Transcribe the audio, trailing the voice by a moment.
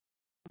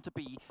to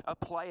be a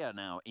player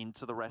now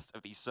into the rest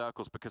of these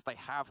circles because they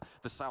have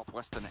the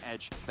southwestern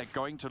edge. They're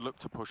going to look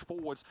to push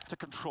forwards to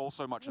control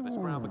so much of this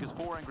ground because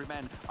 4 Angry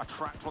Men are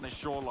trapped on this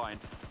shoreline.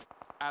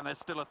 And there's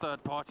still a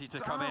third party to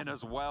come in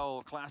as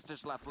well. Klas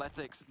Digital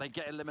Athletics, they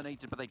get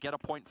eliminated, but they get a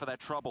point for their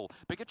trouble.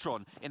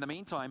 Bigetron, in the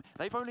meantime,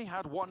 they've only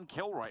had 1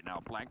 kill right now,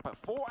 Blank, but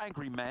 4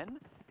 Angry Men,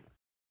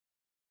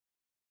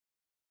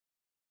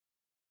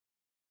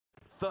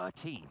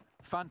 13.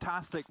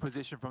 Fantastic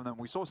position from them.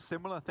 We saw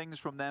similar things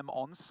from them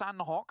on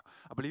Sandhawk.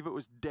 I believe it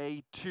was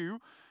day 2,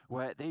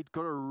 where they'd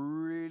got a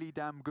really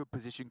damn good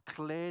position,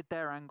 cleared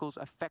their angles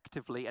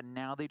effectively, and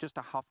now they just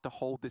have to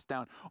hold this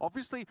down.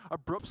 Obviously,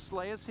 Abrupt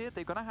Slayers here,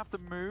 they're going to have to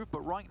move,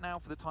 but right now,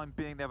 for the time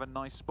being, they have a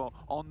nice spot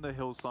on the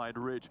hillside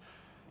ridge.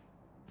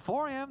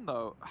 4 AM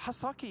though,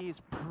 Hasaki is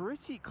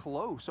pretty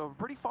close, so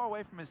pretty far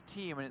away from his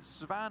team, and it's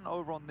Svan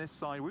over on this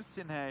side with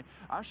Sinhei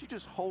actually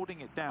just holding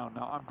it down.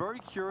 Now, I'm very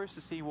curious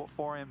to see what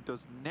 4 AM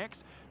does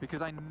next,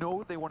 because I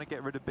know they want to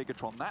get rid of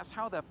Bigetron. That's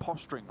how they're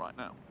posturing right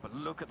now. But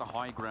look at the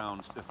high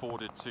ground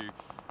afforded to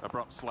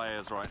Abrupt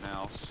Slayers right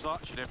now.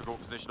 Such a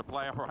difficult position to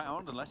play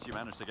around, unless you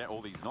manage to get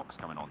all these knocks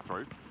coming on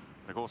through.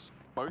 And of course,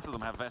 both of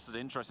them have vested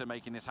interest in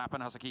making this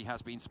happen. Hasaki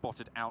has been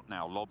spotted out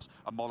now, lobs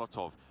a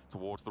Molotov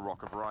towards the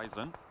Rock of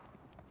Horizon.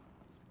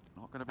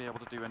 Not going to be able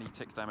to do any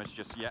tick damage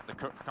just yet. The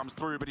Cook comes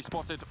through, but he's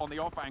spotted on the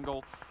off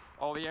angle.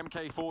 Oh, the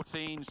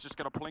MK14's just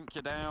going to plink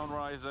you down,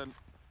 Ryzen.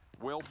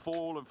 Will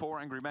fall, and 4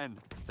 Angry Men,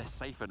 they're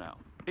safer now.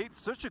 It's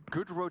such a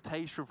good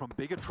rotation from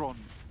Bigetron,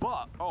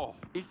 but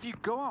if you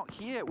go out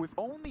here with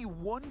only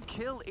 1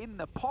 kill in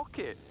the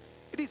pocket,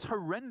 it is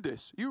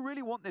horrendous. You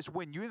really want this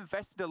win. You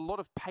invested a lot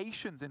of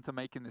patience into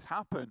making this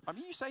happen. I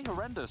mean, you say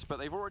horrendous, but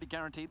they've already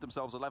guaranteed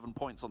themselves 11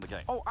 points on the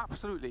game. Oh,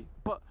 absolutely.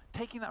 But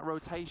taking that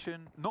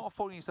rotation, not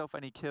affording yourself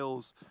any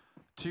kills,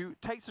 to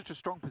take such a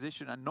strong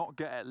position and not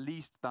get at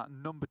least that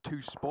number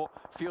 2 spot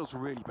feels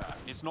really bad.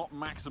 It's not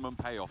maximum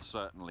payoff,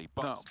 certainly,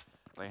 but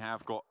they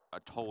have got a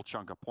whole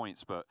chunk of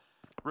points, but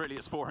really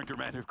it's 4 Angry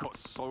Men who've got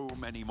so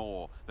many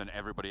more than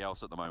everybody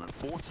else at the moment.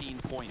 14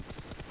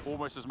 points,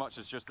 almost as much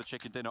as just the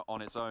chicken dinner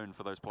on its own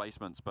for those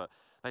placements, but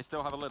they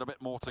still have a little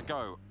bit more to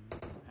go.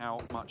 How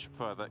much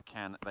further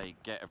can they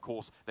get? Of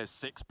course, there's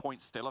 6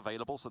 points still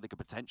available, so they could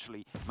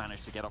potentially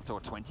manage to get up to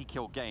a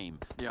 20-kill game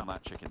on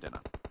that chicken dinner.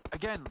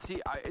 Again, see,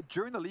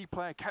 during the league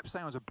play, I kept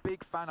saying I was a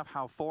big fan of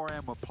how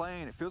 4AM were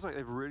playing. It feels like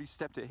they've really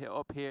stepped it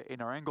up here in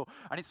Enrangle.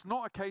 And it's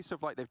not a case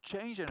of like they've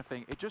changed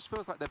anything. It just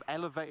feels like they've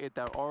elevated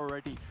their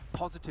already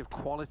positive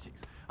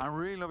qualities. I'm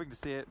really loving to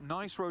see it.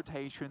 Nice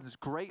rotations,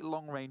 great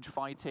long-range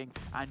fighting,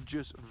 and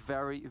just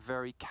very,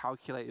 very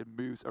calculated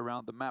moves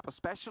around the map,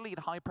 especially in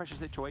high-pressure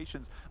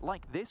situations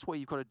like this, where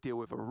you've got to deal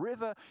with a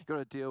river, you've got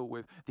to deal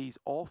with these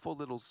awful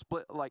little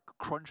split, like,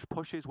 crunch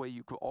pushes where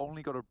you've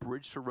only got a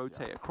bridge to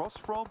rotate across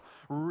from.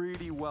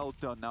 Really well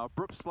done. Now,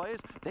 Abrupt Slayers,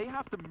 they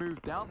have to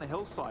move down the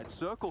hillside.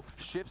 Circle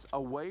shifts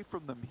away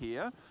from them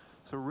here.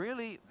 So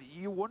really,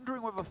 you're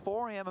wondering whether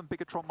 4 AM and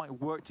Bigetron might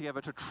work together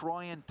to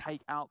try and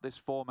take out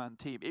this 4-man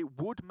team. It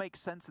would make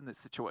sense in this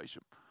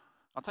situation.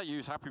 I'll tell you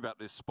who's happy about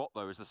this spot,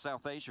 though, is the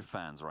South Asia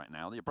fans right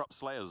now. The Abrupt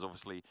Slayers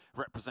obviously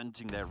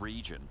representing their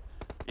region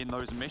in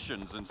those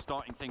missions and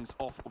starting things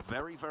off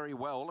very, very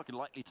well. Looking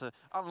likely to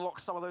unlock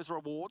some of those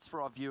rewards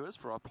for our viewers,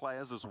 for our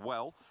players as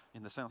well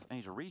in the South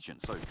Asia region.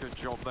 So good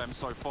job them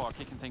so far,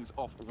 kicking things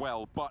off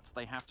well, but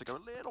they have to go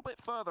a little bit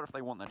further if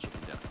they want their chicken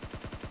dinner.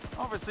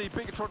 Obviously,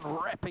 Bigetron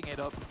repping it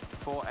up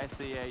for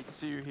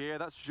SEA2 here.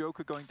 That's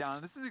Joker going down.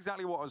 And this is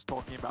exactly what I was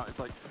talking about. It's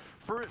like,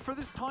 for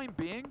this time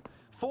being,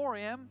 4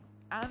 AM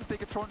and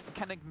Bigetron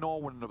can ignore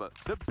one another.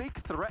 The big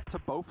threat to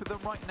both of them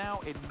right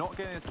now in not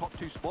getting his top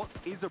 2 spots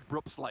is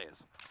Abrupt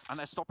Slayers. And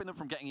they're stopping them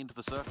from getting into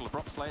the circle.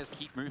 Abrupt Slayers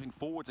keep moving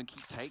forwards and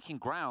keep taking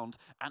ground.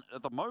 And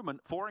at the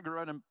moment, 4 Angry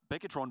Men and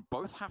Bigetron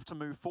both have to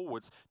move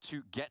forwards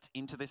to get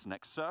into this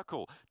next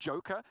circle.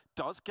 Joker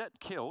does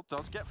get killed,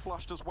 does get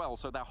flushed as well,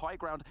 so their high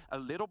ground a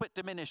little bit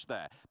diminished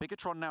there.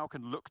 Bigetron now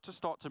can look to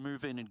start to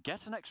move in and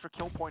get an extra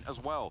kill point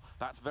as well.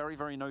 That's very,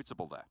 very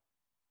notable there.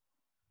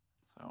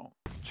 So,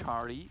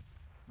 Chari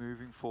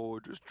moving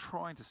forward, just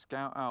trying to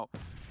scout out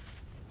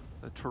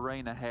the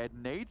terrain ahead.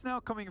 Nades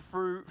now coming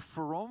through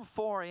from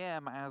 4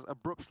 AM as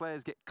Abrupt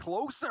Slayers get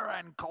closer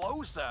and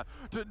closer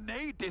to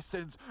nade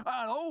distance.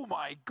 And oh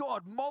my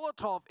god,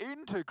 Molotov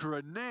into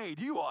grenade.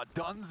 You are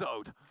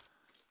donezoed.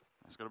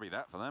 It's going to be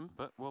that for them,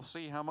 but we'll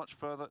see how much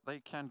further they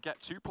can get.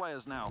 2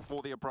 players now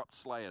for the Abrupt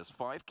Slayers.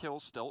 5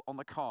 kills still on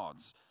the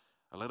cards.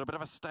 A little bit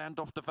of a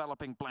standoff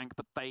developing, Blank,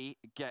 but they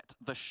get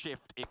the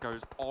shift. It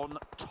goes on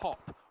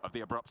top of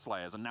the Abrupt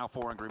Slayers, and now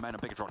 4 Angry Men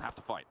and Bigetron have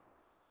to fight.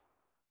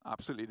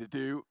 Absolutely, they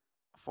do.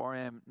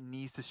 4AM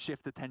needs to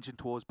shift attention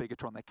towards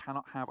Bigetron. They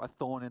cannot have a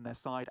thorn in their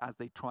side as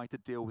they try to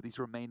deal with these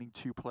remaining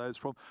 2 players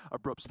from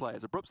Abrupt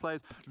Slayers. Abrupt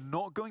Slayers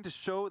not going to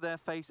show their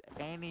face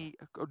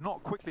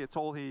not quickly at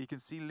all here. You can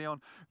see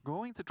Leon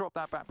going to drop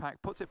that backpack,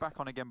 puts it back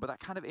on again, but that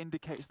kind of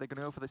indicates they're going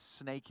to go for the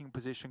snaking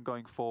position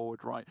going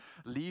forward, right?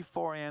 Leave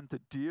 4AM to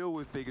deal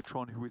with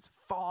Bigetron, who is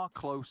far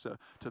closer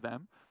to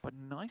them. But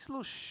nice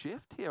little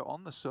shift here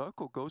on the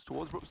circle goes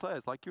towards Abrupt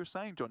Slayers. Like you were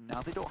saying, John,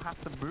 now they don't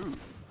have to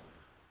move.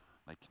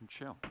 They can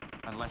chill,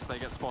 unless they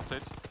get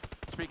spotted.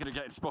 Speaking of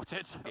getting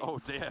spotted, oh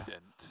dear.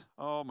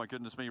 Oh my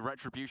goodness me,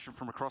 retribution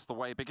from across the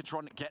way.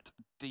 Bigetron get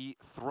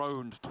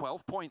dethroned,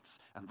 12 points,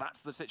 and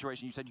that's the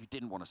situation you said you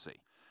didn't want to see.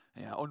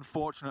 Yeah,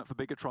 unfortunate for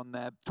Bigetron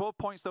there. 12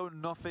 points though,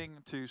 nothing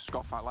to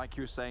scoff at, like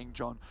you were saying,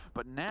 John.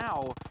 But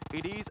now,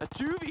 it is a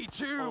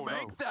 2v2,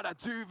 make that a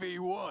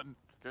 2v1.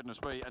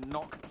 Goodness me, a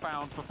knock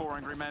found for 4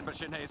 Angry Men, but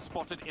Shinhei is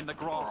spotted in the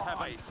grass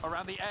heaven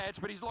around the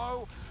edge, but he's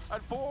low,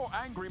 and 4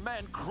 Angry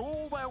Men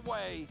crawl their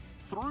way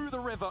through the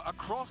river,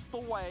 across the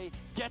way,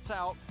 get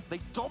out, they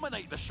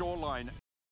dominate the shoreline.